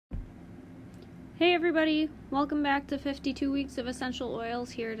Hey everybody, welcome back to 52 Weeks of Essential Oils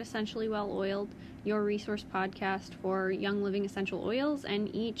here at Essentially Well Oiled, your resource podcast for Young Living essential oils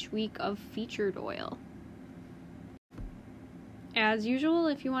and each week of featured oil. As usual,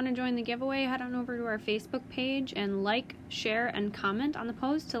 if you want to join the giveaway, head on over to our Facebook page and like, share, and comment on the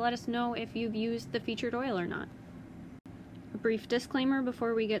post to let us know if you've used the featured oil or not. A brief disclaimer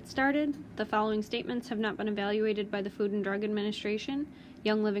before we get started. The following statements have not been evaluated by the Food and Drug Administration.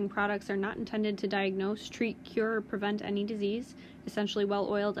 Young Living products are not intended to diagnose, treat, cure, or prevent any disease. Essentially Well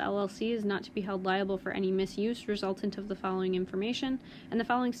Oiled LLC is not to be held liable for any misuse resultant of the following information, and the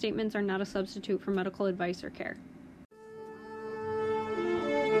following statements are not a substitute for medical advice or care.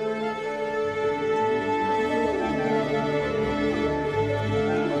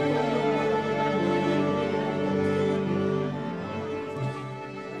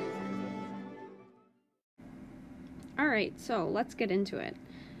 Alright, so let's get into it.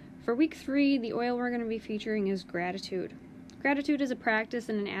 For week 3, the oil we're going to be featuring is Gratitude. Gratitude is a practice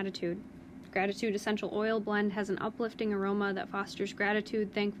and an attitude. Gratitude Essential Oil Blend has an uplifting aroma that fosters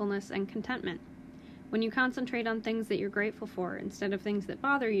gratitude, thankfulness, and contentment. When you concentrate on things that you're grateful for instead of things that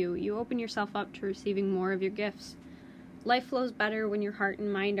bother you, you open yourself up to receiving more of your gifts. Life flows better when your heart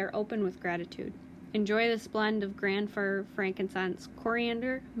and mind are open with gratitude. Enjoy this blend of grand fir, frankincense,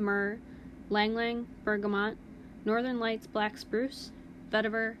 coriander, myrrh, ylang ylang, bergamot, Northern Lights black spruce,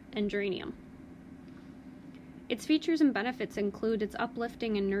 vetiver, and geranium. Its features and benefits include its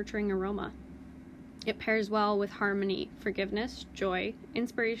uplifting and nurturing aroma. It pairs well with harmony, forgiveness, joy,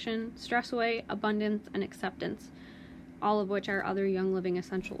 inspiration, stress away, abundance, and acceptance, all of which are other Young Living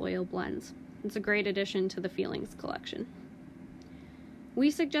essential oil blends. It's a great addition to the Feelings collection. We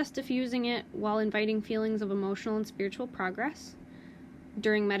suggest diffusing it while inviting feelings of emotional and spiritual progress,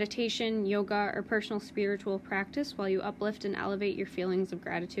 during meditation, yoga, or personal spiritual practice while you uplift and elevate your feelings of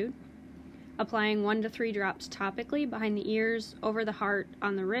gratitude. Applying 1 to 3 drops topically behind the ears, over the heart,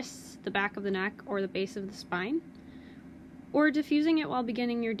 on the wrists, the back of the neck, or the base of the spine. Or diffusing it while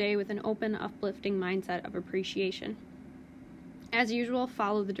beginning your day with an open, uplifting mindset of appreciation. As usual,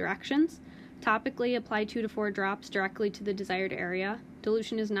 follow the directions. Topically, apply 2 to 4 drops directly to the desired area.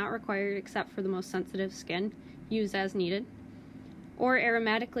 Dilution is not required except for the most sensitive skin. Use as needed. Or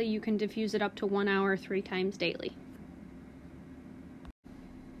aromatically, you can diffuse it up to 1 hour 3 times daily.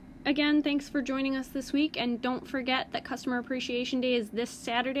 Again, thanks for joining us this week, and don't forget that Customer Appreciation Day is this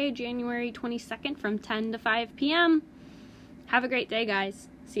Saturday, January 22nd from 10 to 5 p.m. Have a great day, guys.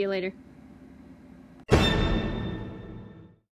 See you later.